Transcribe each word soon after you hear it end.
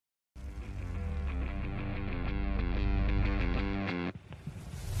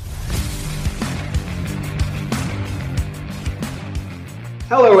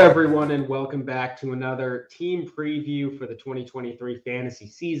Hello, everyone, and welcome back to another team preview for the 2023 fantasy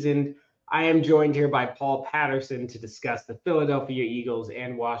season. I am joined here by Paul Patterson to discuss the Philadelphia Eagles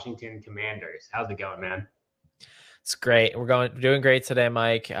and Washington Commanders. How's it going, man? It's great. We're doing great today,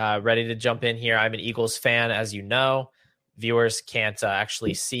 Mike. Ready to jump in here. I'm an Eagles fan, as you know. Viewers can't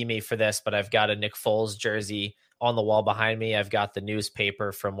actually see me for this, but I've got a Nick Foles jersey on the wall behind me. I've got the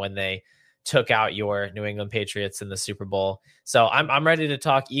newspaper from when they took out your New England Patriots in the Super Bowl. So I'm ready to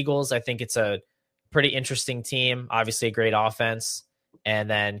talk Eagles. I think it's a pretty interesting team. Obviously, a great offense. And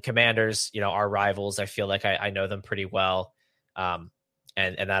then Commanders, our rivals. I feel like I know them pretty well. And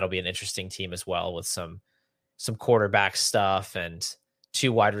that'll be an interesting team as well with some quarterback stuff and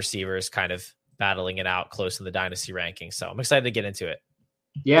two wide receivers kind of battling it out close in the dynasty ranking. So I'm excited to get into it.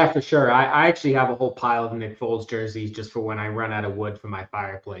 Yeah, for sure. I actually have a whole pile of Nick Foles jerseys just for when I run out of wood for my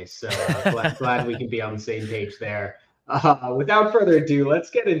fireplace. So glad we can be on the same page there. Without further ado, let's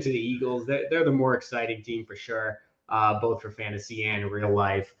get into the Eagles. They're the more exciting team for sure, both for fantasy and real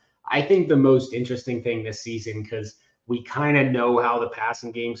life. I think the most interesting thing this season, because we kind of know how the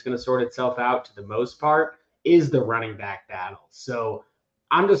passing game is going to sort itself out to the most part, is the running back battle. So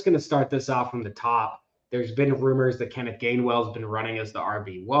I'm just going to start this off from the top. There's been rumors that Kenneth Gainwell's been running as the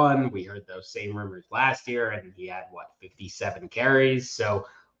RB1. We heard those same rumors last year, and he had, 57 carries. So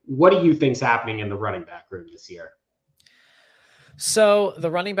what do you think's happening in the running back room this year? So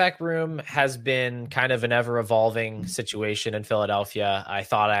the running back room has been kind of an ever-evolving situation in Philadelphia. I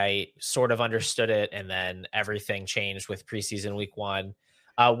thought I sort of understood it, and then everything changed with preseason week 1.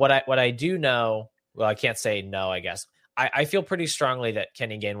 What I do know, well, I can't say no, I guess. I feel pretty strongly that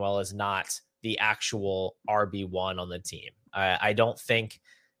Kenny Gainwell is not the actual RB1 on the team. I don't think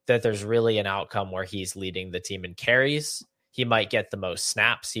that there's really an outcome where he's leading the team in carries. He might get the most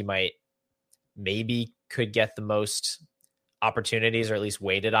snaps. He maybe could get the most opportunities, or at least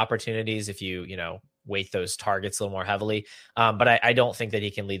weighted opportunities if you weight those targets a little more heavily. But I don't think that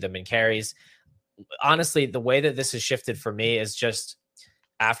he can lead them in carries. Honestly, the way that this has shifted for me is just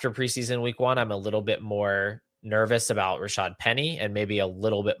after preseason week 1, I'm a little bit more nervous about Rashad Penny and maybe a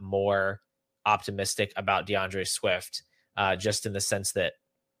little bit more optimistic about DeAndre Swift, just in the sense that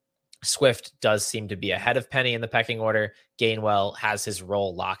Swift does seem to be ahead of Penny in the pecking order. Gainwell has his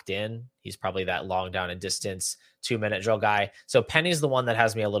role locked in. He's probably that long down and distance 2-minute drill guy. So Penny's the one that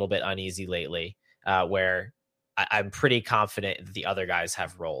has me a little bit uneasy lately, where I'm pretty confident that the other guys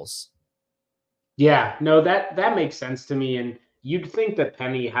have roles. Yeah, no, that makes sense to me. And you'd think that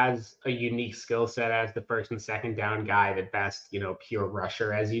Penny has a unique skill set as the first and second down guy, the best, pure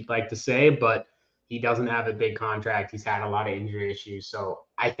rusher, as you'd like to say, but he doesn't have a big contract. He's had a lot of injury issues. So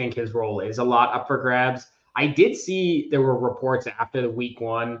I think his role is a lot up for grabs. I did see there were reports after the week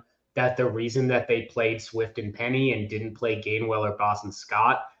 1 that the reason that they played Swift and Penny and didn't play Gainwell or Boston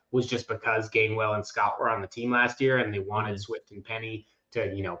Scott was just because Gainwell and Scott were on the team last year and they wanted Swift and Penny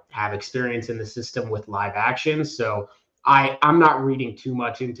to, have experience in the system with live action. So I'm not reading too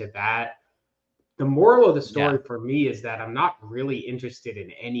much into that. The moral of the story for me is that I'm not really interested in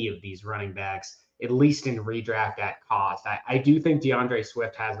any of these running backs, at least in redraft at cost. I do think DeAndre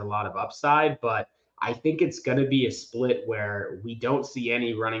Swift has a lot of upside, but I think it's going to be a split where we don't see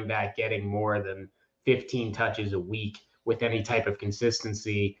any running back getting more than 15 touches a week with any type of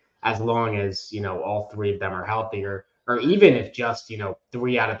consistency, as long as, all three of them are healthy, or even if just,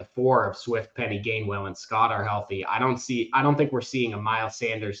 3 out of the 4 of Swift, Penny, Gainwell, and Scott are healthy. I don't think we're seeing a Miles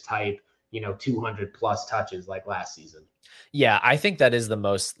Sanders type, 200 plus touches like last season. Yeah, I think that is the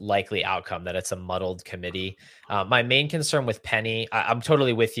most likely outcome, that it's a muddled committee. My main concern with Penny, I'm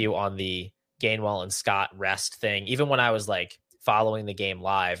totally with you on the Gainwell and Scott rest thing. Even when I was like following the game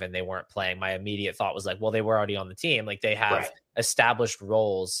live and they weren't playing, my immediate thought was like, well, they were already on the team. Like they have established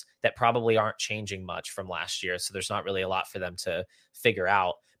roles that probably aren't changing much from last year. So there's not really a lot for them to figure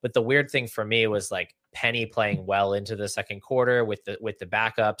out. But the weird thing for me was like Penny playing well into the second quarter with the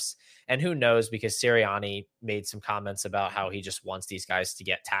backups. And who knows, because Sirianni made some comments about how he just wants these guys to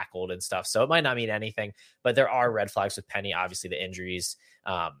get tackled and stuff. So it might not mean anything, but there are red flags with Penny. Obviously the injuries,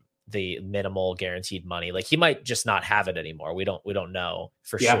 the minimal guaranteed money, like he might just not have it anymore. We don't know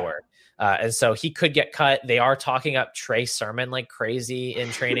for sure. And so he could get cut. They are talking up Trey Sermon like crazy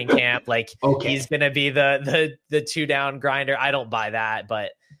in training camp. Like he's going to be the 2-down grinder. I don't buy that,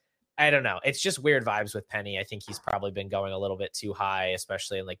 but I don't know. It's just weird vibes with Penny. I think he's probably been going a little bit too high,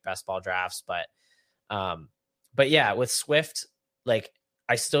 especially in like best ball drafts. But yeah, with Swift, like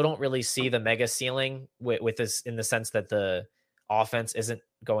I still don't really see the mega ceiling with this, in the sense that the offense isn't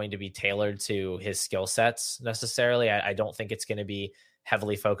going to be tailored to his skill sets necessarily. I don't think it's going to be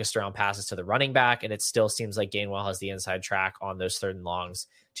heavily focused around passes to the running back. And it still seems like Gainwell has the inside track on those 3rd and longs,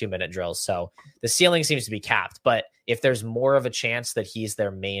 2-minute drills. So the ceiling seems to be capped. But if there's more of a chance that he's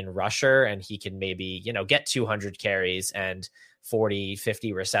their main rusher and he can maybe, get 200 carries and 40,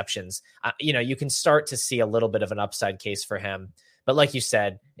 50 receptions, you can start to see a little bit of an upside case for him. But like you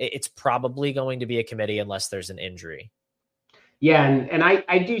said, it's probably going to be a committee unless there's an injury. Yeah, and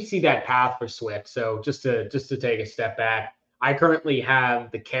I do see that path for Swift. So just to take a step back, I currently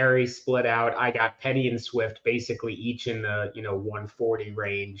have the carries split out. I got Penny and Swift basically each in the 140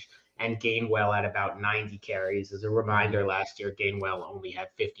 range, and Gainwell at about 90 carries. As a reminder, last year Gainwell only had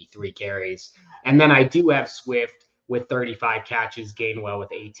 53 carries, and then I do have Swift with 35 catches, Gainwell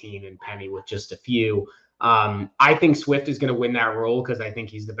with 18, and Penny with just a few. I think Swift is going to win that role because I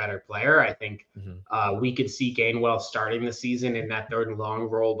think he's the better player. I think we could see Gainwell starting the season in that 3rd and long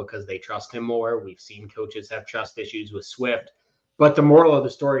role because they trust him more. We've seen coaches have trust issues with Swift. But the moral of the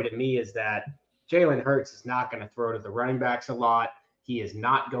story to me is that Jalen Hurts is not going to throw to the running backs a lot. He is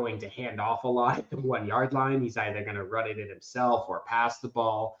not going to hand off a lot at the 1-yard line. He's either going to run it in himself or pass the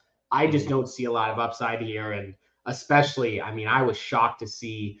ball. I just don't see a lot of upside here. And especially, I was shocked to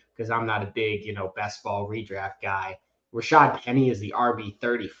see, because I'm not a big, best ball redraft guy, Rashad Penny is the RB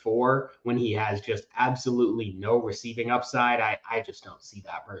 34 when he has just absolutely no receiving upside. I just don't see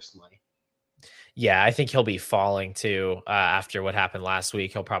that personally. Yeah, I think he'll be falling too after what happened last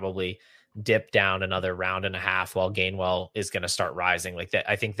week. He'll probably dip down another round and a half while Gainwell is going to start rising. Like that,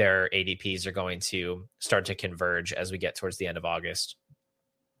 I think their ADPs are going to start to converge as we get towards the end of August.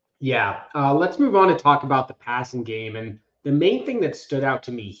 Yeah, let's move on to talk about the passing game. And the main thing that stood out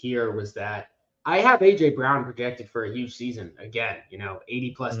to me here was that I have A.J. Brown projected for a huge season. Again,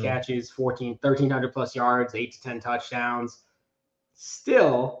 80-plus catches, 1,300-plus yards, 8 to 10 touchdowns.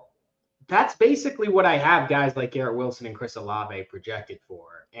 Still, that's basically what I have guys like Garrett Wilson and Chris Olave projected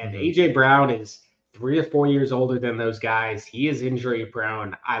for. And A.J. Brown is 3 or 4 years older than those guys. He is injury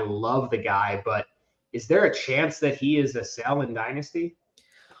prone. I love the guy, but is there a chance that he is a sell in Dynasty?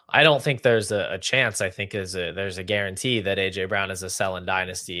 I don't think there's a chance. I think there's a guarantee that AJ Brown is a sell in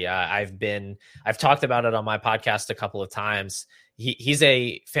Dynasty. I've talked about it on my podcast a couple of times. He's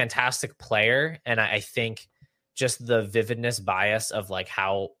a fantastic player, and I think just the vividness bias of like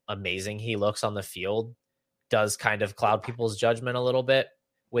how amazing he looks on the field does kind of cloud people's judgment a little bit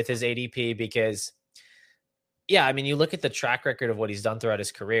with his ADP because, yeah, you look at the track record of what he's done throughout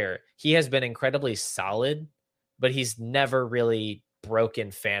his career. He has been incredibly solid, but he's never really broken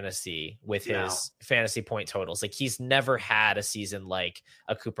fantasy with his fantasy point totals. Like he's never had a season like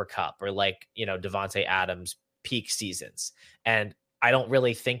a Cooper Kupp or like, Devonta Adams peak seasons. And I don't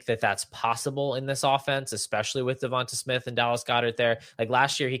really think that that's possible in this offense, especially with Devonta Smith and Dallas Goedert there. Like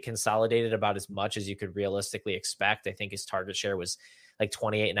last year, he consolidated about as much as you could realistically expect. I think his target share was like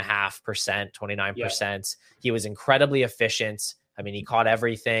 28.5%, 29%. He was incredibly efficient. He caught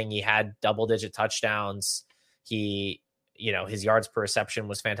everything. He had double-digit touchdowns. His yards per reception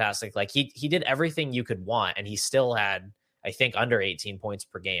was fantastic. Like he did everything you could want, and he still had, I think, under 18 points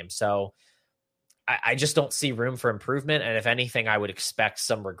per game. So I just don't see room for improvement. And if anything, I would expect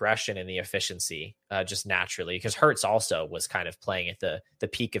some regression in the efficiency just naturally, because Hurts also was kind of playing at the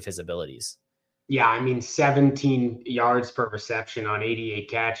peak of his abilities. Yeah, 17 yards per reception on 88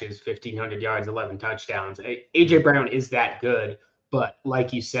 catches, 1,500 yards, 11 touchdowns. A.J. Brown is that good. But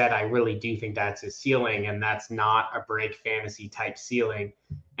like you said, I really do think that's his ceiling, and that's not a break fantasy type ceiling.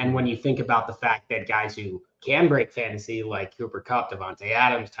 And when you think about the fact that guys who can break fantasy, like Cooper Kupp, Devonta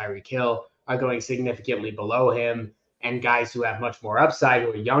Adams, Tyreek Hill, are going significantly below him, and guys who have much more upside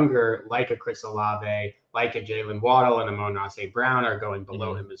who are younger, like a Chris Olave, like a Jalen Waddle, and a Amon-Ra St. Brown are going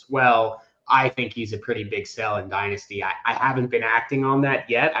below him as well. I think he's a pretty big sell in Dynasty. I haven't been acting on that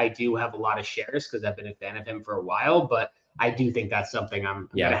yet. I do have a lot of shares because I've been a fan of him for a while, but I do think that's something I'm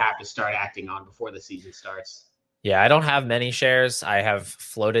going to have to start acting on before the season starts. Yeah, I don't have many shares. I have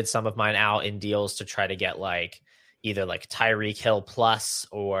floated some of mine out in deals to try to get either Tyreek Hill plus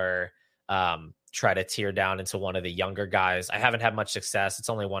or try to tear down into one of the younger guys. I haven't had much success. It's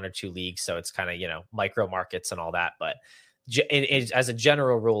only 1 or 2 leagues, so it's kind of, micro markets and all that. But as a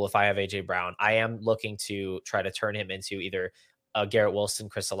general rule, if I have AJ Brown, I am looking to try to turn him into either a Garrett Wilson,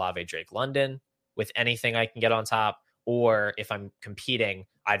 Chris Olave, Drake London with anything I can get on top. Or if I'm competing,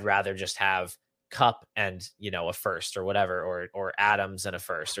 I'd rather just have Kupp and, a first or whatever, or Adams and a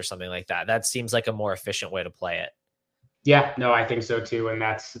first or something like that. That seems like a more efficient way to play it. Yeah, no, I think so too. And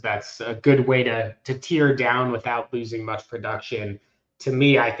that's a good way to tear down without losing much production. to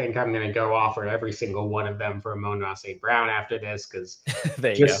me, I think I'm going to go offer every single one of them for Amon-Ra St. Brown after this because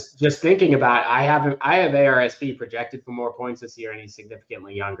There you go. just thinking about it, I have ARSP projected for more points this year, and he's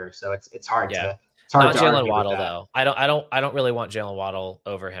significantly younger, so it's hard Yeah. to it's hard Not to Jalen argue with Waddle that. though. I don't really want Jalen Waddle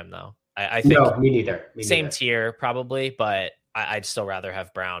over him though. I think No, me neither. Me same neither. tier probably, but I'd still rather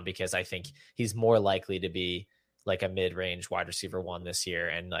have Brown because I think he's more likely to be like a mid-range wide receiver one this year,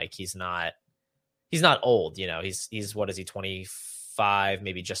 and like he's not old, you know. He's what is he, 25,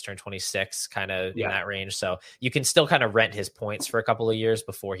 maybe just turned 26, kind of in Yeah. that range. So you can still kind of rent his points for a couple of years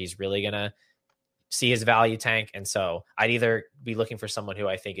before he's really gonna see his value tank. And so I'd either be looking for someone who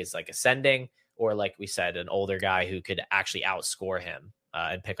I think is like ascending, or like we said, an older guy who could actually outscore him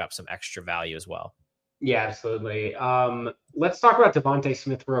and pick up some extra value as well. Yeah, absolutely. Let's talk about Devonta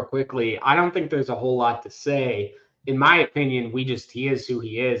Smith real quickly. I don't think there's a whole lot to say. In my opinion, he is who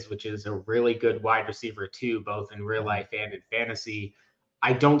he is, which is a really good wide receiver too, both in real life and in fantasy.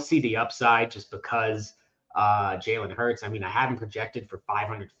 I don't see the upside just because Jalen Hurts. I mean, I had him projected for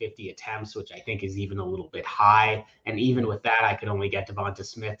 550 attempts, which I think is even a little bit high. And even with that, I could only get Devonta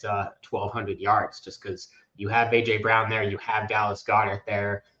Smith to 1,200 yards just because you have A.J. Brown there, you have Dallas Goedert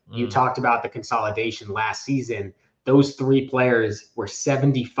there. You talked about the consolidation last season. Those three players were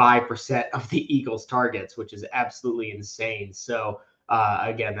 75% of the Eagles' targets, which is absolutely insane. So,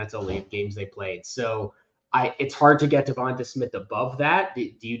 again, that's only games they played. So, it's hard to get Devonta Smith above that. Do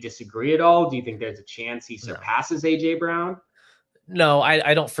you disagree at all? Do you think there's a chance he surpasses A.J. Brown? No,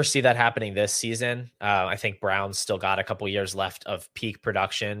 I don't foresee that happening this season. I think Brown's still got a couple years left of peak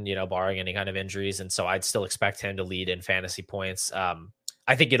production, you know, barring any kind of injuries. And so I'd still expect him to lead in fantasy points. I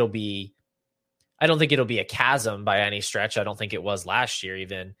don't think it'll be a chasm by any stretch. I don't think it was last year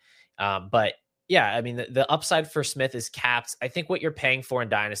even. But yeah, I mean, the upside for Smith is capped. I think what you're paying for in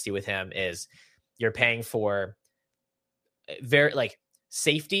Dynasty with him is you're paying for very like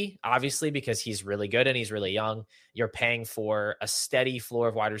safety, obviously, because he's really good and he's really young. You're paying for a steady floor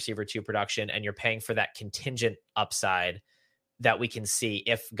of wide receiver two production, and you're paying for that contingent upside that we can see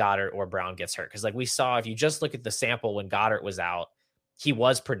if Goddard or Brown gets hurt. Because like we saw, if you just look at the sample when Goddard was out, he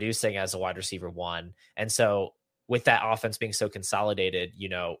was producing as a wide receiver one. And so with that offense being so consolidated, you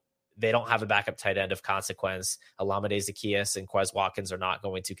know, they don't have a backup tight end of consequence. Alameda Zaccheaus and Quez Watkins are not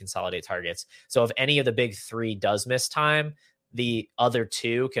going to consolidate targets. So if any of the big three does miss time, the other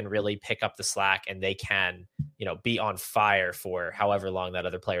two can really pick up the slack, and they can, you know, be on fire for however long that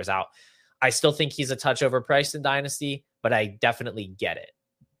other player's out. I still think he's a touch overpriced in Dynasty, but I definitely get it.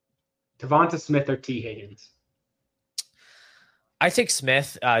 Devonta Smith or T. Higgins? I take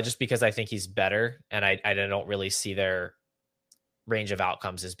Smith just because I think he's better, and I don't really see their range of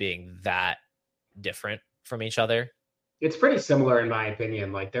outcomes as being that different from each other. It's pretty similar in my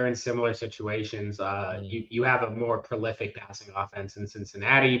opinion. Like they're in similar situations. You have a more prolific passing offense in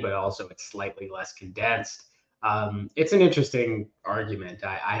Cincinnati, but also it's slightly less condensed. It's an interesting argument.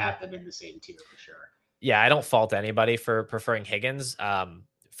 I have them in the same tier for sure. Yeah, I don't fault anybody for preferring Higgins.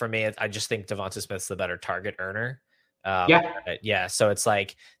 For me, I just think Devonta Smith's the better target earner. Yeah. So it's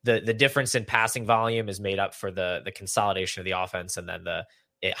like the difference in passing volume is made up for the consolidation of the offense and then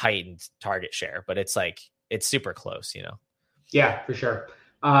it heightened target share. But it's like it's super close, you know. Yeah, for sure.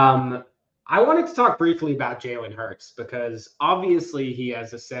 I wanted to talk briefly about Jalen Hurts because obviously he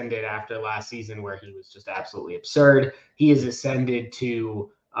has ascended after last season where he was just absolutely absurd. He has ascended to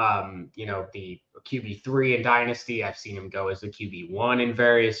the QB3 in Dynasty. I've seen him go as the QB1 in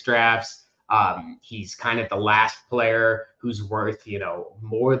various drafts. He's kind of the last player who's worth,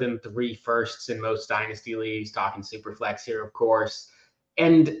 more than 3 firsts in most Dynasty leagues, talking Superflex here, of course.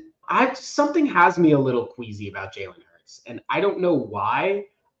 And something has me a little queasy about Jalen Hurts, and I don't know why.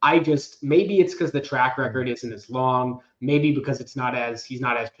 Maybe it's because the track record isn't as long, maybe because he's not as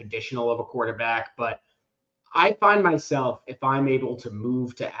traditional of a quarterback, but I find myself, if I'm able to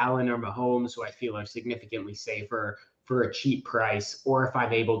move to Allen or Mahomes, who I feel are significantly safer for a cheap price, or if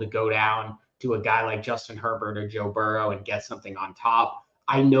I'm able to go down to a guy like Justin Herbert or Joe Burrow and get something on top.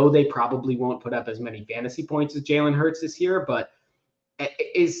 I know they probably won't put up as many fantasy points as Jalen Hurts this year, but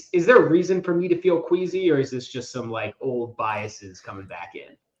is there a reason for me to feel queasy, or is this just some like old biases coming back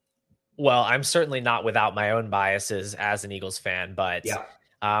in? Well, I'm certainly not without my own biases as an Eagles fan, but yeah.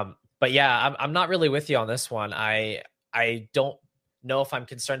 I'm not really with you on this one. I don't know if I'm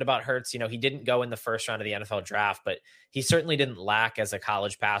concerned about Hurts. He didn't go in the first round of the NFL draft, but he certainly didn't lack as a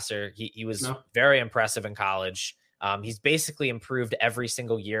college passer. He was very impressive in college. He's basically improved every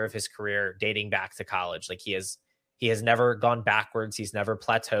single year of his career dating back to college. Like he has never gone backwards. He's never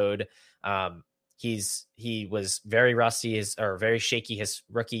plateaued. He was very rusty or very shaky his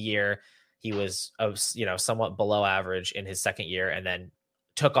rookie year. He was, somewhat below average in his second year, and then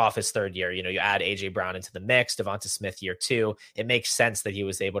took off his third year. You add AJ Brown into the mix, Devonta Smith year 2. It makes sense that he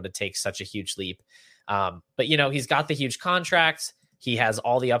was able to take such a huge leap. But he's got the huge contract. He has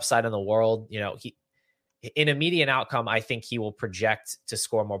all the upside in the world. He in a median outcome, I think he will project to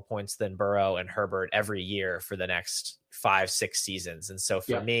score more points than Burrow and Herbert every year for the next 5-6 seasons. And so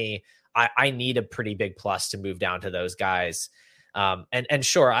for me, I need a pretty big plus to move down to those guys. And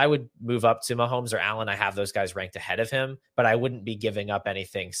sure, I would move up to Mahomes or Allen. I have those guys ranked ahead of him, but I wouldn't be giving up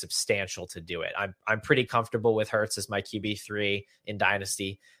anything substantial to do it. I'm pretty comfortable with Hurts as my QB3 in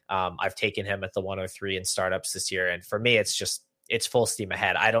Dynasty. I've taken him at the 103 in startups this year. And for me, it's full steam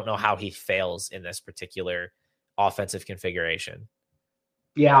ahead. I don't know how he fails in this particular offensive configuration.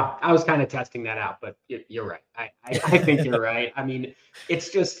 Yeah, I was kind of testing that out, but you're right. I think you're right. I mean, it's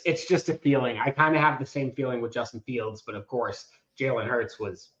just a feeling. I kind of have the same feeling with Justin Fields, but of course, Jalen Hurts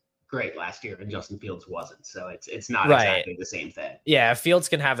was great last year and Justin Fields wasn't. So it's not exactly the same thing. Yeah, if Fields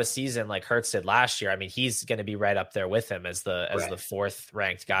can have a season like Hurts did last year, I mean, he's going to be right up there with him as the fourth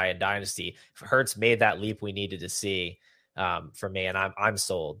ranked guy in Dynasty. If Hurts made that leap we needed to see for me, and I'm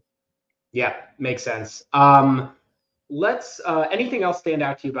sold. Yeah, makes sense. Let's anything else stand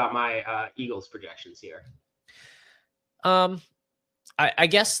out to you about my Eagles projections here? I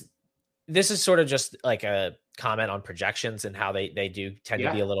guess this is sort of just like a comment on projections and how they do tend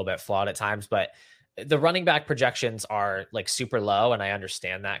to be a little bit flawed at times, but the running back projections are like super low. And I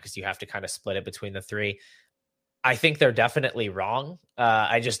understand that because you have to kind of split it between the three. I think they're definitely wrong.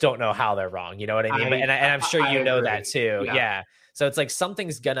 I just don't know how they're wrong. You know what I mean? And I'm sure you know that too. Yeah. So it's like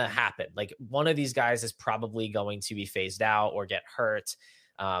something's going to happen. Like one of these guys is probably going to be phased out or get hurt.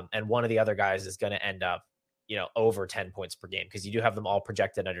 And one of the other guys is going to end up, over 10 points per game because you do have them all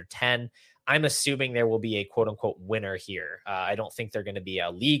projected under 10. I'm assuming there will be a quote unquote winner here. I don't think they're going to be a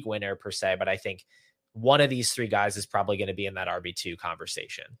league winner per se, but I think one of these three guys is probably going to be in that RB2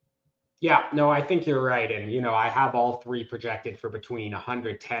 conversation. Yeah, no, I think you're right. And, I have all three projected for between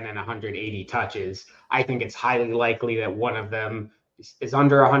 110 and 180 touches. I think it's highly likely that one of them is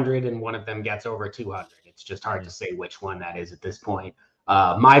under 100 and one of them gets over 200. It's just hard to say which one that is at this point.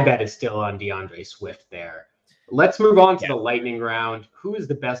 My bet is still on DeAndre Swift there. Let's move on to the lightning round. Who is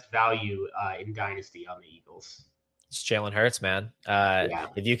the best value in Dynasty on the Eagles? It's Jalen Hurts, man.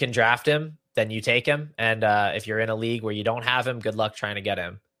 If you can draft him, then you take him. And if you're in a league where you don't have him, good luck trying to get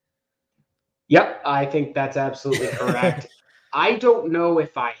him. Yep, I think that's absolutely correct. I don't know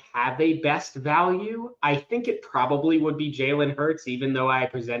if I have a best value. I think it probably would be Jalen Hurts, even though I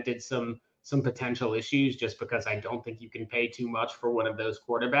presented some potential issues just because I don't think you can pay too much for one of those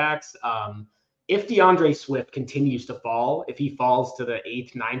quarterbacks. If DeAndre Swift continues to fall, if he falls to the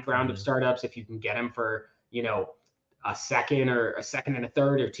 8th, 9th round of startups, if you can get him for, a second and a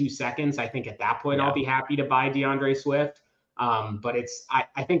third or 2 seconds, I think at that point I'll be happy to buy DeAndre Swift. But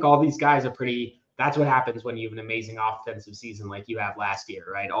I think all these guys are that's what happens when you have an amazing offensive season like you have last year,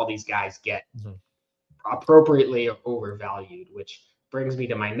 right? All these guys get appropriately overvalued, which brings me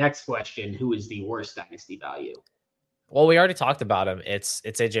to my next question. Who is the worst dynasty value? Well, we already talked about him. It's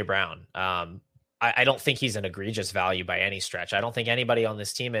AJ Brown. I don't think he's an egregious value by any stretch. I don't think anybody on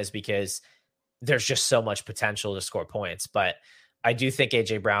this team is because there's just so much potential to score points, but I do think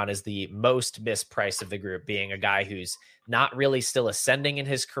AJ Brown is the most mispriced of the group, being a guy who's not really still ascending in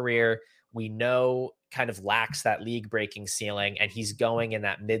his career. We know kind of lacks that league breaking ceiling, and he's going in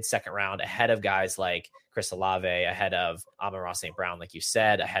that mid-second round ahead of guys like Chris Olave, ahead of Amon-Ra St. Brown, like you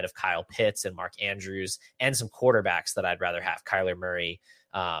said, ahead of Kyle Pitts and Mark Andrews, and some quarterbacks that I'd rather have, Kyler Murray,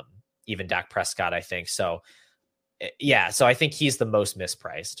 even Dak Prescott, I think. So, so I think he's the most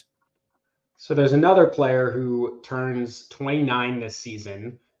mispriced. So there's another player who turns 29 this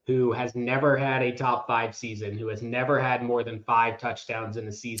season, who has never had a top 5 season, who has never had more than 5 touchdowns in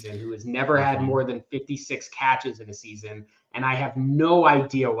a season, who has never had more than 56 catches in a season. And I have no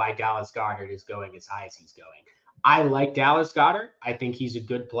idea why Dallas Goedert is going as high as he's going. I like Dallas Goedert. I think he's a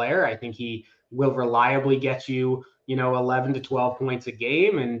good player. I think he will reliably get you, 11 to 12 points a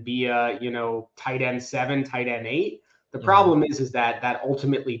game and be a, tight end 7, tight end 8. The problem is that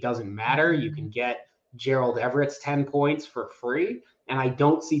ultimately doesn't matter. You can get Gerald Everett's 10 points for free. And I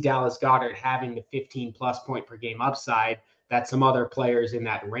don't see Dallas Goedert having the 15 plus point per game upside that some other players in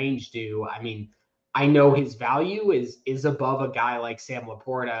that range do. I mean, I know his value is above a guy like Sam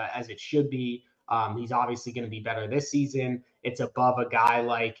Laporta, as it should be. He's obviously going to be better this season. It's above a guy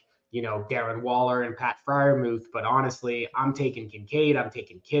like, Darren Waller and Pat Freiermuth. But honestly, I'm taking Kincaid. I'm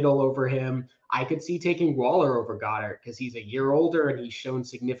taking Kittle over him. I could see taking Waller over Goddard because he's a year older and he's shown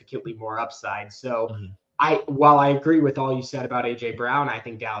significantly more upside. So While I agree with all you said about AJ Brown, I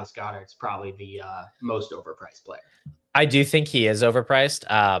think Dallas Goedert's probably the most overpriced player. I do think he is overpriced.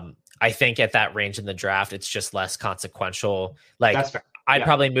 I think at that range in the draft, it's just less consequential. Like, That's fair. I'd Yeah.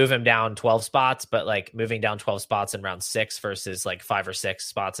 probably move him down 12 spots, but like moving down 12 spots in round 6 versus like 5 or 6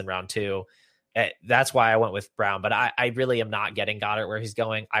 spots in round 2. That's why I went with Brown, but I really am not getting Goddard where he's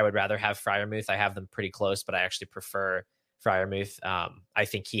going. I would rather have Freiermuth. I have them pretty close, but I actually prefer Freiermuth. I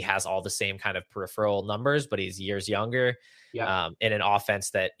think he has all the same kind of peripheral numbers, but he's years younger. Yeah. In an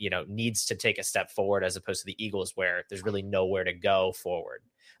offense that, needs to take a step forward, as opposed to the Eagles where there's really nowhere to go forward.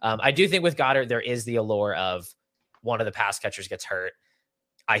 I do think with Goddard, there is the allure of one of the pass catchers gets hurt.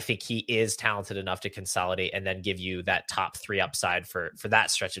 I think he is talented enough to consolidate and then give you that top 3 upside for that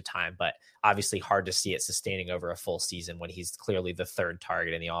stretch of time. But obviously hard to see it sustaining over a full season when he's clearly the 3rd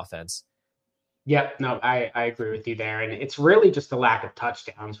target in the offense. Yep. No, I agree with you there. And it's really just the lack of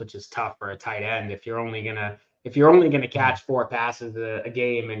touchdowns, which is tough for a tight end. If you're only gonna catch 4 passes a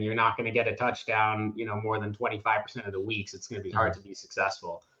game and you're not gonna get a touchdown, more than 25% of the weeks, it's gonna be hard to be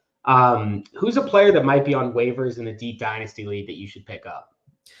successful. Who's a player that might be on waivers in a deep dynasty league that you should pick up?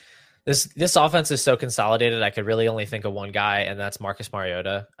 This offense is so consolidated. I could really only think of one guy, and that's Marcus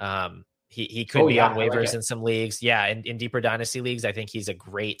Mariota. He could be on waivers in some leagues. Yeah, in deeper dynasty leagues, I think he's a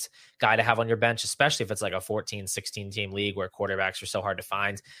great guy to have on your bench, especially if it's like a 14, 16 team league where quarterbacks are so hard to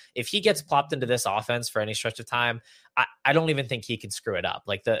find. If he gets plopped into this offense for any stretch of time, I don't even think he can screw it up.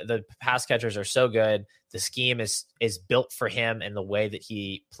 Like the pass catchers are so good. The scheme is built for him and the way that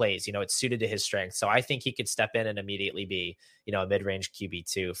he plays. It's suited to his strengths. So I think he could step in and immediately be, a mid-range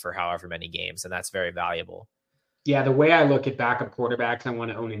QB2 for however many games, and that's very valuable. Yeah, the way I look at backup quarterbacks I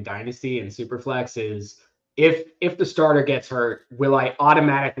want to own in Dynasty and Superflex is if the starter gets hurt, will I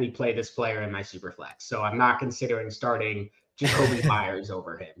automatically play this player in my Superflex? So I'm not considering starting Jacoby Myers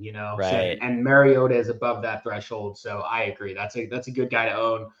over him, Right. So, and Mariota is above that threshold. So I agree. That's a good guy to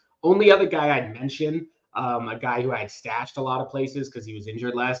own. Only other guy I'd mention, a guy who I had stashed a lot of places because he was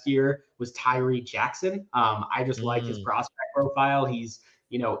injured last year, was Tyree Jackson. I just like his prospect profile. He's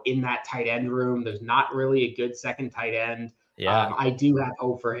in that tight end room. There's not really a good second tight end. Yeah. I do have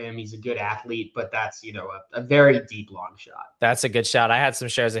hope for him. He's a good athlete, but that's, a very deep, long shot. That's a good shot. I had some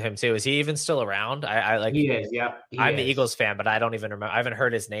shares of him too. Is he even still around? I like. He is. Yep. I'm the Eagles fan, but I don't even remember. I haven't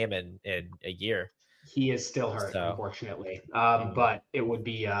heard his name in a year. He is still hurt, unfortunately. But it'd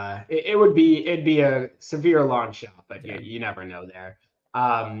be a severe long shot, but you never know there.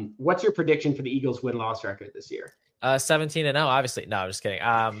 What's your prediction for the Eagles win-loss record this year? 17-0, obviously. No, I'm just kidding.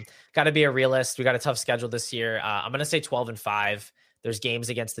 Got to be a realist. We got a tough schedule this year. I'm going to say 12-5. There's games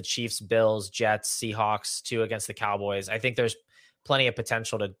against the Chiefs, Bills, Jets, Seahawks, 2 against the Cowboys. I think there's plenty of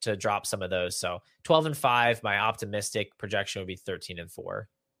potential to drop some of those. So 12-5, my optimistic projection would be 13-4.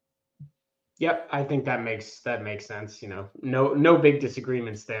 Yep, I think that makes sense. No big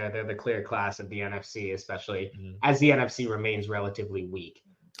disagreements there. They're the clear class of the NFC, especially as the NFC remains relatively weak.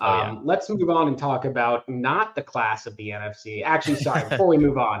 Let's move on and talk about not the class of the NFC. Actually, sorry, before we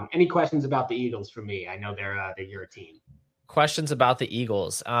move on, any questions about the Eagles for me? I know they're your team. Questions about the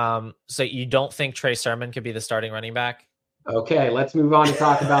Eagles. So you don't think Trey Sermon could be the starting running back? Okay, let's move on and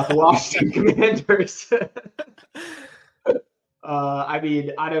talk about the Washington Commanders. I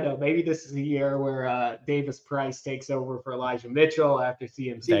don't know. Maybe this is a year where Davis Price takes over for Elijah Mitchell after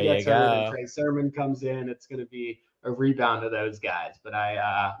CMC gets hurt and Trey Sermon comes in. It's going to be a rebound of those guys, but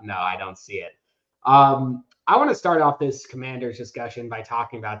I don't see it. I want to start off this Commanders discussion by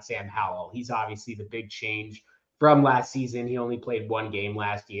talking about Sam Howell. He's obviously the big change from last season. He only played 1 game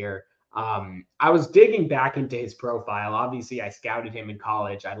last year. I was digging back into his profile. Obviously, I scouted him in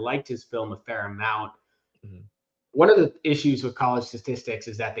college. I liked his film a fair amount. Mm-hmm. One of the issues with college statistics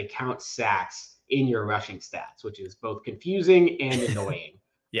is that they count sacks in your rushing stats, which is both confusing and annoying.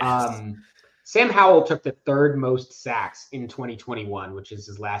 Yes. Sam Howell took the 3rd most sacks in 2021, which is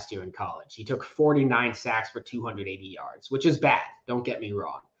his last year in college. He took 49 sacks for 280 yards, which is bad. Don't get me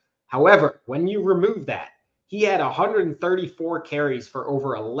wrong. However, when you remove that, he had 134 carries for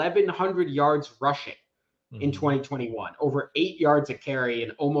over 1,100 yards rushing in 2021, over 8 yards a carry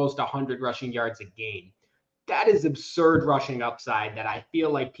and almost 100 rushing yards a game. That is absurd rushing upside that I feel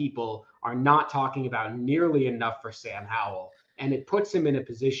like people are not talking about nearly enough for Sam Howell. And it puts him in a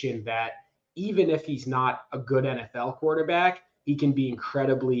position that even if he's not a good NFL quarterback, he can be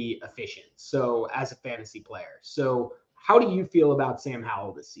incredibly efficient. So as a fantasy player. So how do you feel about Sam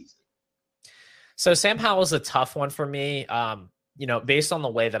Howell this season? So Sam Howell is a tough one for me. Based on the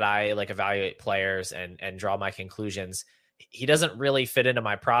way that I evaluate players and draw my conclusions, he doesn't really fit into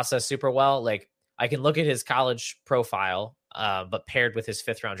my process super well. Like, I can look at his college profile but paired with his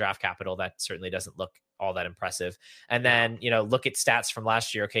 5th round draft capital, that certainly doesn't look all that impressive. And then, look at stats from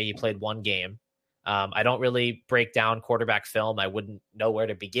last year. Okay, he played 1 game. I don't really break down quarterback film. I wouldn't know where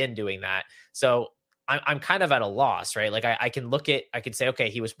to begin doing that. So I'm kind of at a loss, right? Like I can say, okay,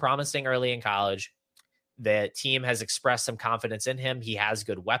 he was promising early in college. The team has expressed some confidence in him. He has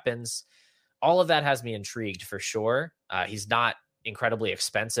good weapons. All of that has me intrigued for sure. He's not incredibly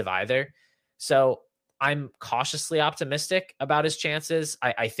expensive either. So I'm cautiously optimistic about his chances.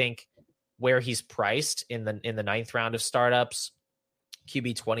 I think where he's priced in the 9th round of startups,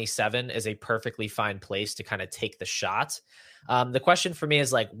 QB 27 is a perfectly fine place to kind of take the shot. The question for me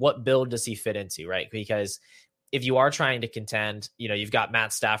is like, what build does he fit into, right? Because if you are trying to contend, you've got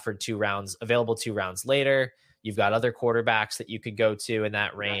Matt Stafford 2 rounds available 2 rounds later. You've got other quarterbacks that you could go to in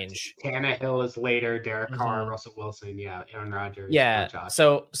that range. Tannehill is later, Derek Carr, Russell Wilson, Aaron Rodgers. Yeah.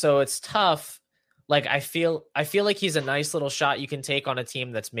 So it's tough. Like I feel like he's a nice little shot you can take on a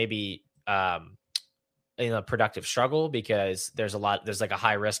team that's maybe in a productive struggle, because there's like a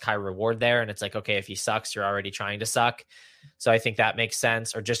high risk, high reward there. And it's like, okay, if he sucks, you're already trying to suck. So I think that makes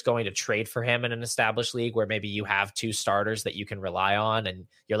sense. Or just going to trade for him in an established league where maybe you have 2 starters that you can rely on. And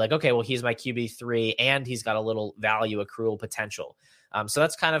you're like, okay, well, he's my QB3 and he's got a little value accrual potential. So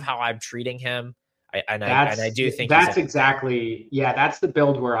that's kind of how I'm treating him. I do think that's that's the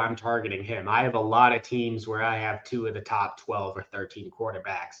build where I'm targeting him. I have a lot of teams where I have 2 of the top 12 or 13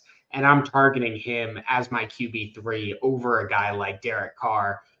 quarterbacks, and I'm targeting him as my QB3 over a guy like Derek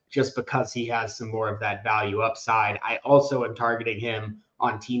Carr, just because he has some more of that value upside. I also am targeting him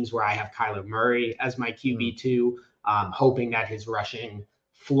on teams where I have Kyler Murray as my QB2, hoping that his rushing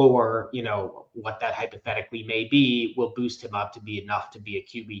floor, what that hypothetically may be, will boost him up to be enough to be a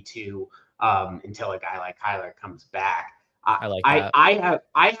QB2 until a guy like Kyler comes back. I like that.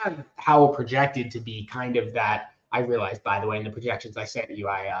 I have Howell projected to be kind of that. I realized, by the way, in the projections I sent you,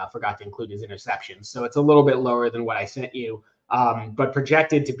 I forgot to include his interceptions. So it's a little bit lower than what I sent you, but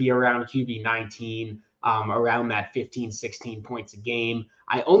projected to be around QB 19, around that 15, 16 points a game.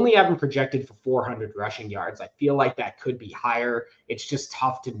 I only have him projected for 400 rushing yards. I feel like that could be higher. It's just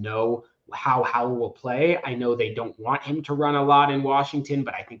tough to know how Howell will play. I know they don't want him to run a lot in Washington,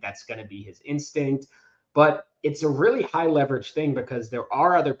 but I think that's going to be his instinct. But it's a really high leverage thing because there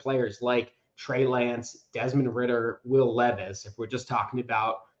are other players like Trey Lance, Desmond Ridder, Will Levis, if we're just talking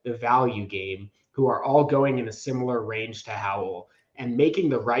about the value game, who are all going in a similar range to Howell. And making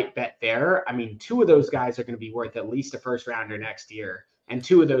the right bet there, I mean, 2 of those guys are going to be worth at least a first rounder next year, and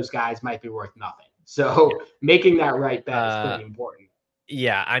 2 of those guys might be worth nothing. So making that right bet is pretty important.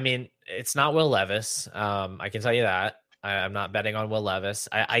 Yeah, I mean, it's not Will Levis. I can tell you that. I'm not betting on Will Levis.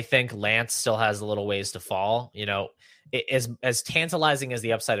 I think Lance still has a little ways to fall. As tantalizing as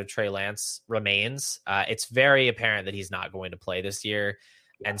the upside of Trey Lance remains, it's very apparent that he's not going to play this year.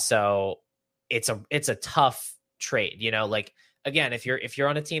 And so it's a tough trade. Like, again, if you're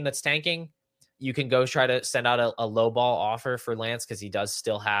on a team that's tanking, you can go try to send out a low ball offer for Lance because he does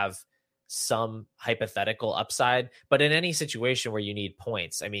still have some hypothetical upside. But in any situation where you need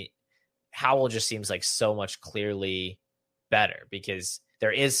points, I mean, Howell just seems like so much clearly better because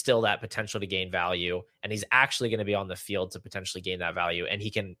there is still that potential to gain value, and he's actually going to be on the field to potentially gain that value. And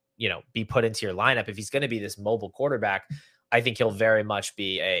he can, be put into your lineup. If he's going to be this mobile quarterback, I think he'll very much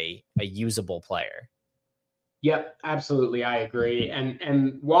be a usable player. Yep, absolutely. I agree.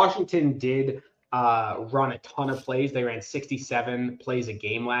 And Washington did run a ton of plays. They ran 67 plays a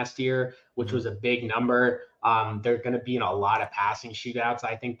game last year, which was a big number. They're going to be in a lot of passing shootouts,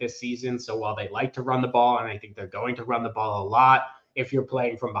 I think, this season. So while they like to run the ball, and I think they're going to run the ball a lot, if you're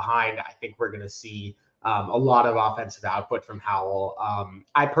playing from behind, I think we're going to see a lot of offensive output from Howell.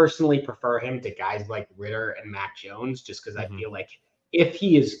 I personally prefer him to guys like Ridder and Mac Jones, just because I feel like if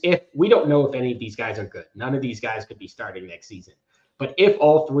we don't know if any of these guys are good, none of these guys could be starting next season. But if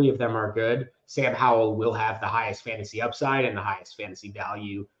all 3 of them are good, Sam Howell will have the highest fantasy upside and the highest fantasy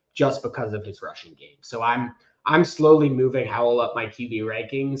value just because of his rushing game. So I'm slowly moving Howell up my QB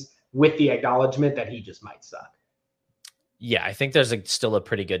rankings with the acknowledgement that he just might suck. Yeah, I think there's still a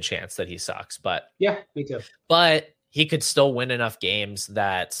pretty good chance that he sucks, but yeah, me too. But he could still win enough games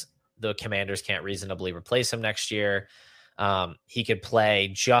that the Commanders can't reasonably replace him next year. He could play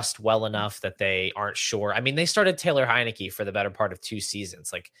just well enough that they aren't sure. I mean, they started Taylor Heineke for the better part of 2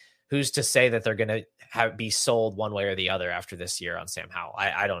 seasons. Like, who's to say that they're going to be sold one way or the other after this year on Sam Howell?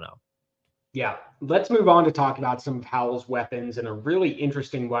 I don't know. Yeah, let's move on to talk about some of Howell's weapons and a really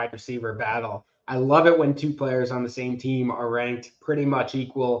interesting wide receiver battle. I love it when 2 players on the same team are ranked pretty much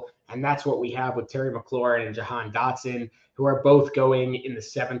equal, and that's what we have with Terry McLaurin and Jahan Dotson, who are both going in the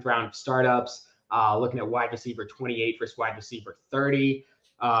 7th round of startups. looking at wide receiver 28 versus wide receiver 30.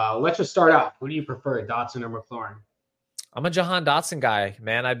 Let's just start off. Who do you prefer, Dotson or McLaurin? I'm a Jahan Dotson guy,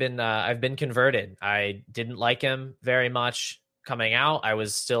 man. I've been converted. I didn't like him very much coming out. I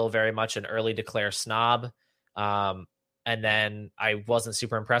was still very much an early declare snob. And then I wasn't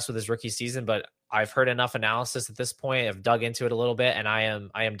super impressed with his rookie season, but I've heard enough analysis at this point. I've dug into it a little bit, and I am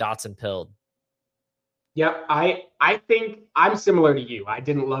Dotson pilled. Yep, I think I'm similar to you. I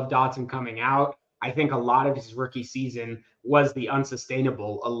didn't love Dotson coming out. I think a lot of his rookie season was the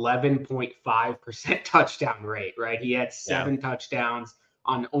unsustainable 11.5% touchdown rate, right? He had Yeah. 7 touchdowns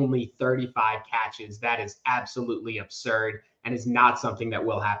on only 35 catches. That is absolutely absurd and is not something that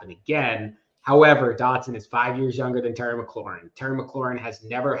will happen again. However, Dotson is 5 years younger than Terry McLaurin. Terry McLaurin has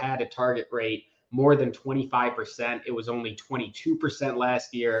never had a target rate more than 25%. It was only 22%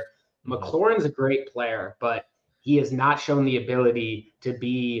 last year. McLaurin's a great player, but he has not shown the ability to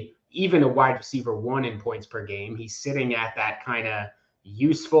be even a wide receiver 1 in points per game. He's sitting at that kind of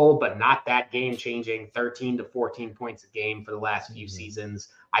useful, but not that game changing 13 to 14 points a game for the last few seasons.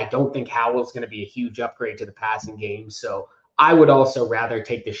 I don't think Howell's going to be a huge upgrade to the passing game. So I would also rather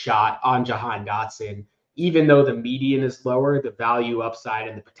take the shot on Jahan Dotson. Even though the median is lower, the value upside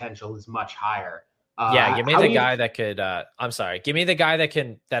and the potential is much higher. Yeah, give me the guy that could I'm sorry, give me the guy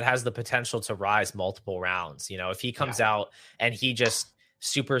that has the potential to rise multiple rounds. You know, if he comes out and he just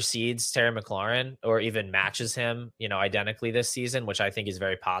supersedes Terry McLaurin or even matches him, you know, identically this season, which I think is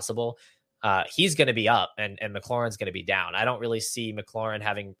very possible, he's going to be up and McLaurin's going to be down. I don't really see McLaurin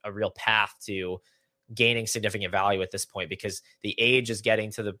having a real path to gaining significant value at this point because the age is getting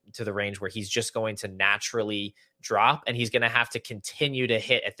to the range where he's just going to naturally drop and he's going to have to continue to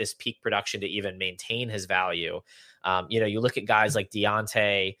hit at this peak production to even maintain his value. You know, you look at guys like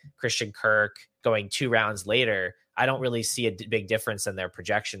Deontay, Christian Kirk going 2 rounds later. I don't really see a big difference in their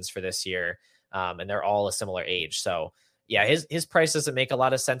projections for this year. And they're all a similar age. So yeah, his price doesn't make a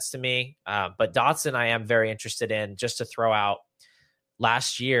lot of sense to me. But Dotson, I am very interested in. Just to throw out,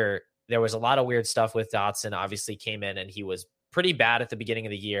 last year, there was a lot of weird stuff with Dotson. Obviously came in and he was pretty bad at the beginning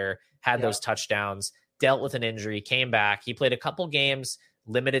of the year, had those touchdowns, dealt with an injury, came back. He played a couple games,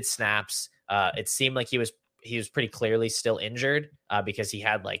 limited snaps. It seemed like he was pretty clearly still injured because he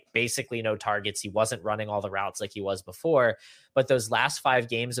had like basically no targets. He wasn't running all the routes like he was before. But those last 5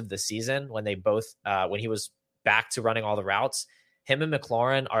 games of the season, when he was back to running all the routes, him and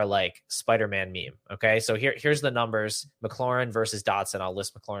McLaurin are like Spider-Man meme. Okay. So here's the numbers. McLaurin versus Dotson. I'll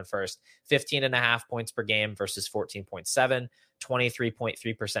list McLaurin first. 15.5 points per game versus 14.7,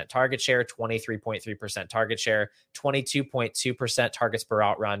 23.3% target share, 23.3% target share, 22.2% targets per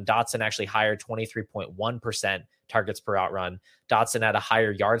outrun. Dotson actually higher, 23.1% targets per outrun. Dotson had a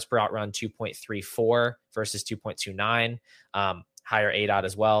higher yards per outrun, 2.34 versus 2.29. Higher ADOT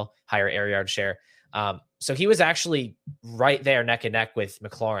as well, higher air yard share. So he was actually right there neck and neck with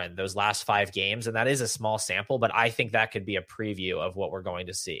McLaurin those last 5 games. And that is a small sample, but I think that could be a preview of what we're going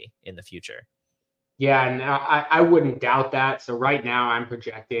to see in the future. Yeah, and I wouldn't doubt that. So right now I'm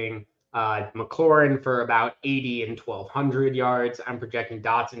projecting McLaurin for about 80 and 1,200 yards. I'm projecting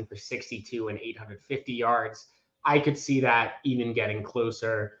Dotson for 62 and 850 yards. I could see that even getting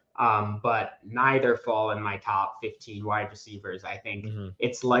closer, but neither fall in my top 15 wide receivers. I think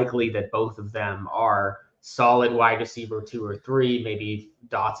it's likely that both of them are solid wide receiver 2 or 3, maybe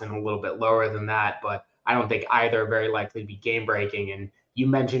Dotson a little bit lower than that, but I don't think either are very likely to be game breaking. And you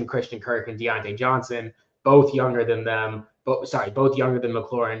mentioned Christian Kirk and Deontay Johnson, both younger than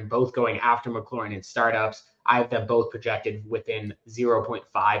McLaurin, both going after McLaurin in startups. I have them both projected within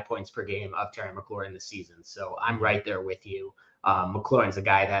 0.5 points per game of Terry McLaurin this season. So I'm right there with you. McLaurin's a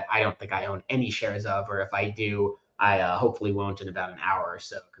guy that I don't think I own any shares of, or if I do, I hopefully won't in about an hour or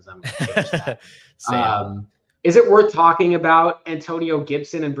so because I'm going to change that. Is it worth talking about Antonio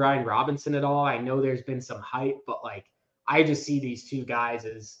Gibson and Brian Robinson at all? I know there's been some hype, but like I just see these two guys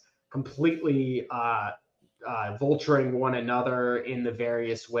as completely vulturing one another in the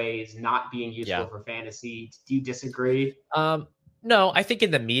various ways, not being useful for fantasy. Do you disagree? No, I think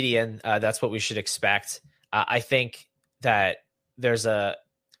in the median, that's what we should expect. I think that there's a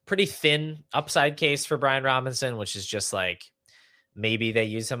pretty thin upside case for Brian Robinson, which is just like maybe they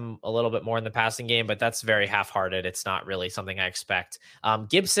use him a little bit more in the passing game, but that's very half-hearted. It's not really something I expect.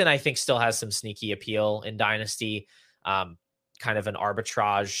 Gibson, I think, still has some sneaky appeal in Dynasty, kind of an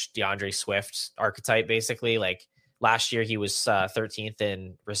arbitrage DeAndre Swift archetype, basically. Like last year, he was 13th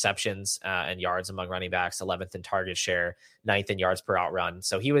in receptions and yards among running backs, 11th in target share, 9th in yards per outrun.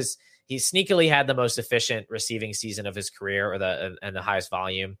 So he sneakily had the most efficient receiving season of his career, and the highest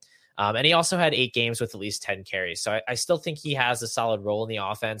volume. And he also had 8 games with at least 10 carries. So I still think he has a solid role in the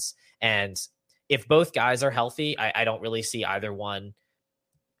offense. And if both guys are healthy, I don't really see either one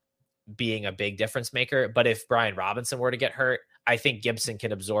being a big difference maker. But if Brian Robinson were to get hurt, I think Gibson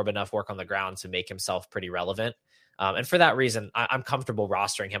can absorb enough work on the ground to make himself pretty relevant. And for that reason, I'm comfortable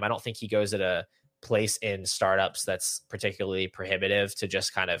rostering him. I don't think he goes at a place in startups that's particularly prohibitive to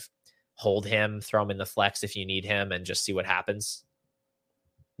just kind of hold him, throw him in the flex if you need him, and just see what happens.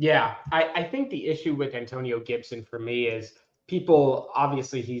 Yeah, I think the issue with Antonio Gibson for me is people,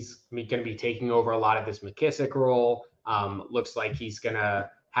 obviously he's going to be taking over a lot of this McKissick role. Looks like he's going to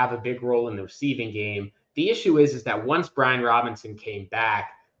have a big role in the receiving game. The issue is that once Brian Robinson came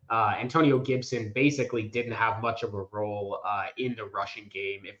back, Antonio Gibson basically didn't have much of a role in the rushing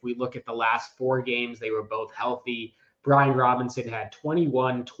game. If we look at the last 4 games, they were both healthy. Brian Robinson had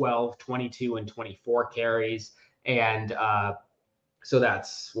 21, 12, 22, and 24 carries. And so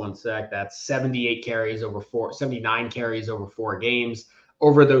that's that's 78 carries over 79 carries over 4 games.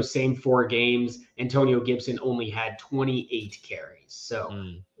 Over those same 4 games, Antonio Gibson only had 28 carries.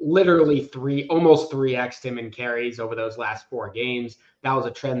 So literally almost 3x'd him in carries over those last 4 games. That was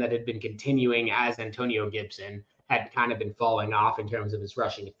a trend that had been continuing as Antonio Gibson had kind of been falling off in terms of his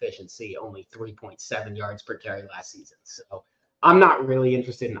rushing efficiency, only 3.7 yards per carry last season. So I'm not really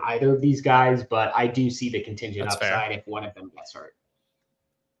interested in either of these guys, but I do see the contingent That's upside fair if one of them gets hurt.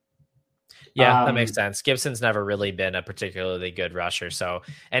 Yeah, that makes sense. Gibson's never really been a particularly good rusher, so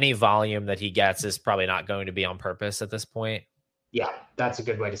any volume that he gets is probably not going to be on purpose at this point. Yeah, that's a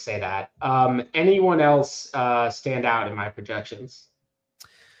good way to say that. Anyone else stand out in my projections?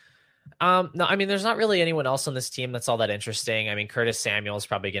 No, I mean, there's not really anyone else on this team that's all that interesting. I mean, Curtis Samuel is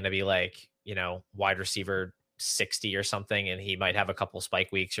probably going to be like, wide receiver 60 or something, and he might have a couple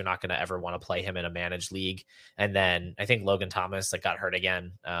spike weeks. You're not going to ever want to play him in a managed league. And then I think Logan Thomas got hurt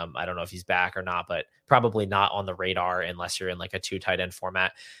again. I don't know if he's back or not, but probably not on the radar unless you're in like a 2 tight end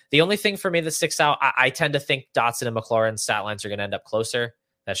format. The only thing for me that sticks out, I tend to think Dotson and McLaurin's stat lines are going to end up closer.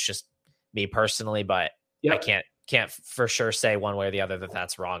 That's just me personally, but I can't for sure say one way or the other that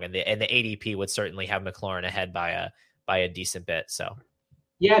that's wrong. And the ADP would certainly have McLaurin ahead by a decent bit. So.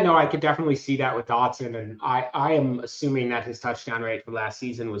 Yeah, no, I could definitely see that with Dotson. And I am assuming that his touchdown rate from last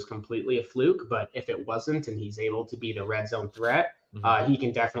season was completely a fluke. But if it wasn't and he's able to be the red zone threat, he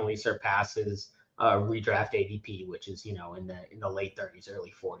can definitely surpass his redraft ADP, which is, in the late 30s,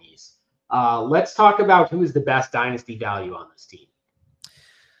 early 40s. Let's talk about who is the best dynasty value on this team.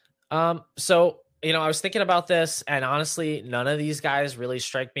 So, I was thinking about this, and honestly, none of these guys really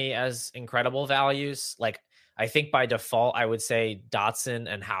strike me as incredible values. Like, I think by default, I would say Dotson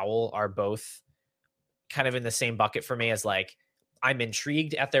and Howell are both kind of in the same bucket for me as like, I'm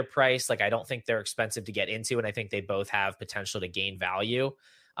intrigued at their price. Like, I don't think they're expensive to get into, and I think they both have potential to gain value.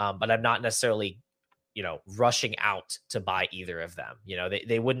 But I'm not necessarily, rushing out to buy either of them.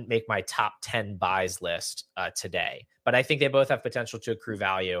 They wouldn't make my top 10 buys list today, but I think they both have potential to accrue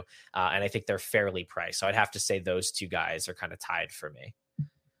value. And I think they're fairly priced. So I'd have to say those two guys are kind of tied for me.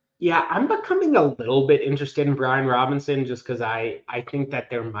 Yeah, I'm becoming a little bit interested in Brian Robinson just because I think that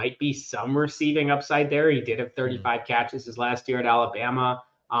there might be some receiving upside there. He did have 35 catches his last year at Alabama.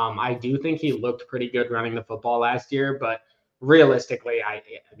 I do think he looked pretty good running the football last year, but realistically, I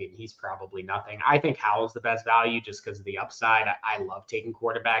mean, he's probably nothing. I think Howell's the best value just because of the upside. I love taking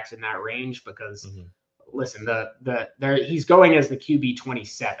quarterbacks in that range because, listen, he's going as the QB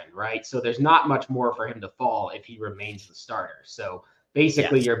 27, right? So there's not much more for him to fall if he remains the starter. So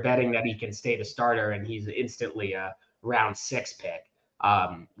basically, you're betting that he can stay the starter, and he's instantly a round 6 pick,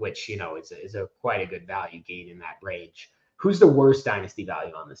 which is a quite a good value gain in that range. Who's the worst dynasty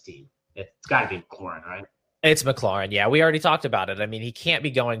value on this team? It's got to be McLaurin, right? It's McLaurin. Yeah, we already talked about it. I mean, he can't be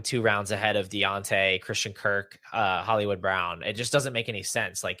going 2 rounds ahead of Deontay, Christian Kirk, Hollywood Brown. It just doesn't make any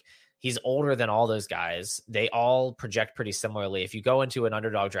sense. Like, he's older than all those guys. They all project pretty similarly. If you go into an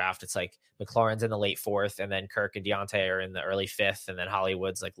underdog draft, it's like McLaurin's in the late 4th, and then Kirk and Deontay are in the early 5th, and then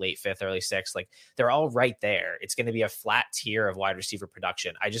Hollywood's like late 5th, early 6th. Like, they're all right there. It's going to be a flat tier of wide receiver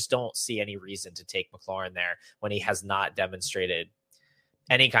production. I just don't see any reason to take McLaurin there when he has not demonstrated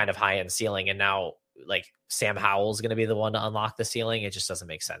any kind of high-end ceiling. And now, like, Sam Howell is going to be the one to unlock the ceiling. It just doesn't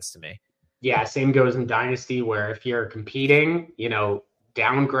make sense to me. Yeah, same goes in Dynasty, where if you're competing,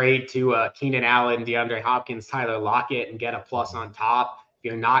 downgrade to Keenan Allen, DeAndre Hopkins, Tyler Lockett, and get a plus on top. If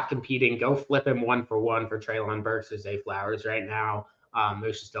you're not competing, go flip him 1-for-1 for Treylon Burks or Zay Flowers right now.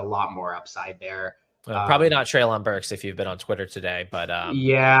 There's just a lot more upside there. Probably not Treylon Burks if you've been on Twitter today, but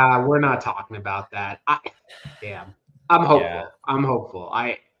yeah, we're not talking about that. I'm hopeful. Yeah. I'm hopeful.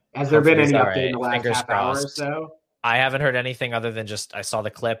 Has there been any update in the last half hour or so? I haven't heard anything other than just I saw the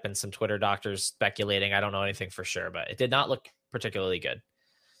clip and some Twitter doctors speculating. I don't know anything for sure, but it did not look particularly good.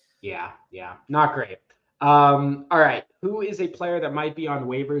 Yeah, not great. All right. Who is a player that might be on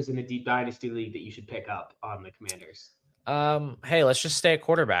waivers in a deep dynasty league that you should pick up on the Commanders? Hey, let's just stay at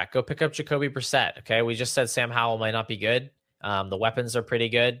quarterback. Go pick up Jacoby Brissett. Okay, we just said Sam Howell might not be good. The weapons are pretty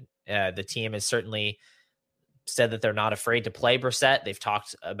good. The team has certainly said that they're not afraid to play Brissett. They've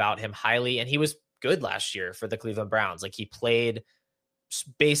talked about him highly, and he was good last year for the Cleveland Browns. Like he played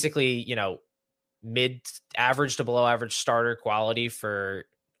basically, mid average to below average starter quality for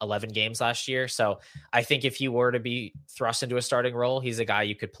 11 games last year. So I think if he were to be thrust into a starting role, he's a guy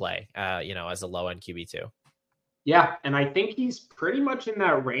you could play, as a low end QB2. Yeah, and I think he's pretty much in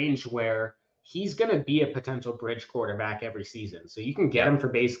that range where he's going to be a potential bridge quarterback every season. So you can get him for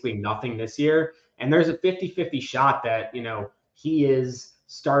basically nothing this year. And there's a 50-50 shot that, he is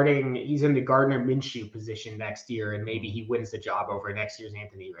starting, he's in the Gardner Minshew position next year, and maybe he wins the job over next year's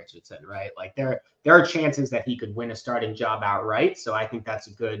Anthony Richardson, right? Like there are chances that he could win a starting job outright. So I think that's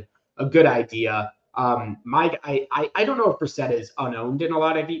a good idea. I don't know if Brissett is unowned in a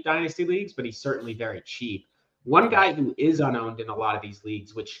lot of deep dynasty leagues, but he's certainly very cheap. One guy who is unowned in a lot of these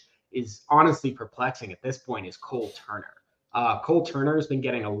leagues, which is honestly perplexing at this point, is Cole Turner. Cole Turner has been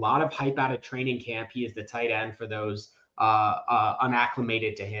getting a lot of hype out of training camp. He is the tight end for those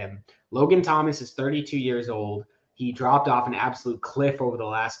unacclimated to him. Logan Thomas is 32 years old. He dropped off an absolute cliff over the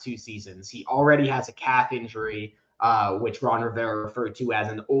last 2 seasons. He already has a calf injury, which Ron Rivera referred to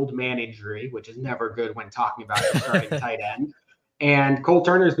as an old man injury, which is never good when talking about a starting tight end. And Cole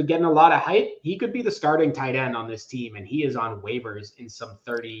Turner's been getting a lot of hype. He could be the starting tight end on this team, and he is on waivers in some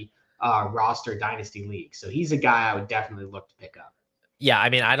 30 roster dynasty leagues. So he's a guy I would definitely look to pick up. Yeah,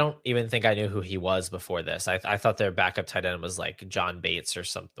 I mean, I don't even think I knew who he was before this. I thought their backup tight end was like John Bates or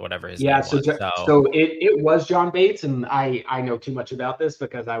something, whatever his name was. So it was John Bates, and I know too much about this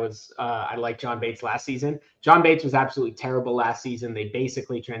because I liked John Bates last season. John Bates was absolutely terrible last season. They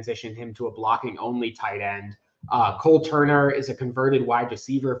basically transitioned him to a blocking only tight end. Cole Turner is a converted wide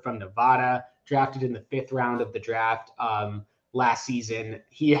receiver from Nevada, drafted in the 5th round of the draft last season.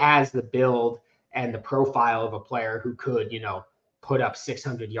 He has the build and the profile of a player who could, put up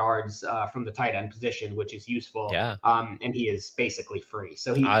 600 yards from the tight end position, which is useful. Yeah. And he is basically free.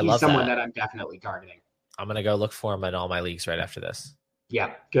 So he's someone that I'm definitely targeting. I'm going to go look for him in all my leagues right after this.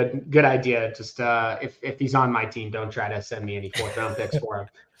 Yeah, good idea. Just if he's on my team, don't try to send me any 4th round picks for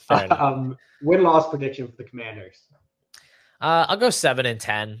him. Win-loss prediction for the Commanders. I'll go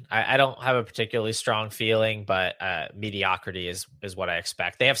 7-10. I don't have a particularly strong feeling, but mediocrity is what I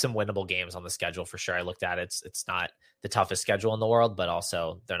expect. They have some winnable games on the schedule for sure. I looked at it. It's not the toughest schedule in the world, but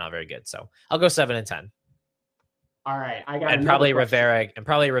also they're not very good. So I'll go 7-10. All right, probably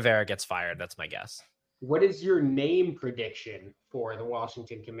Rivera gets fired. That's my guess. What is your name prediction for the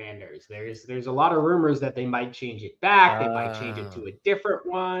Washington Commanders? There's a lot of rumors that they might change it back. They might change it to a different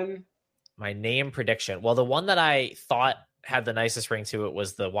one. My name prediction. Well, the one that I thought had the nicest ring to it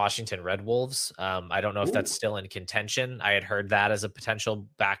was the Washington Red Wolves. I don't know if that's still in contention. I had heard that as a potential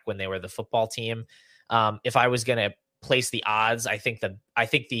back when they were the football team. If I was going to place the odds, I think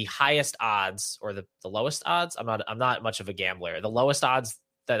the highest odds or the lowest odds. I'm not much of a gambler.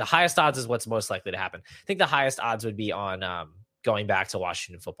 The highest odds is what's most likely to happen. I think the highest odds would be on going back to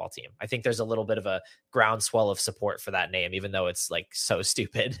Washington football team. I think there's a little bit of a groundswell of support for that name, even though it's like so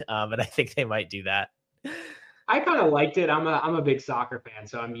stupid. And I think they might do that. I kind of liked it. I'm a big soccer fan,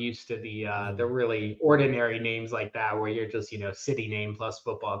 so I'm used to the really ordinary names like that, where you're just city name plus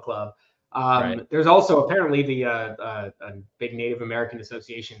football club. Right. There's also apparently a big Native American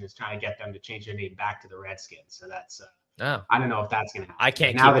association is trying to get them to change their name back to the Redskins. So that's I don't know if that's going to happen. I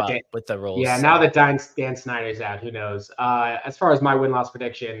can't keep up with the rules. Yeah, now that Dan Snyder's out, who knows? As far as my win-loss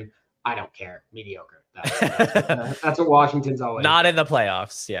prediction, I don't care. Mediocre. That's what Washington's always. Not in the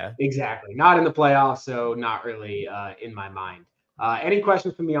playoffs, yeah. Exactly. Not in the playoffs, so not really in my mind. Any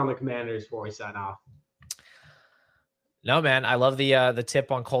questions for me on the Commanders before we sign off? No, man. I love the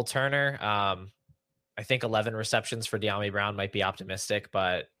tip on Cole Turner. I think 11 receptions for De'Ami Brown might be optimistic,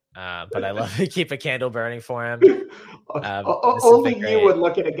 but I love to keep a candle burning for him. Only you would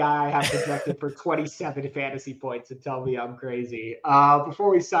look at a guy I have projected for 27 fantasy points and tell me I'm crazy. Before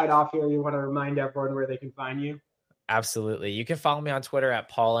we sign off here, you want to remind everyone where they can find you? Absolutely. You can follow me on Twitter at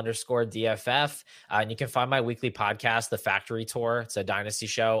Paul_DFF. And you can find my weekly podcast, The Factory Tour. It's a dynasty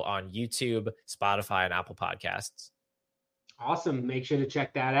show on YouTube, Spotify, and Apple Podcasts. Awesome. Make sure to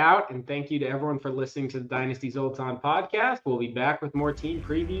check that out. And thank you to everyone for listening to the Dynasty Zoltan podcast. We'll be back with more team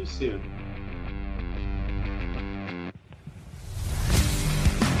previews soon.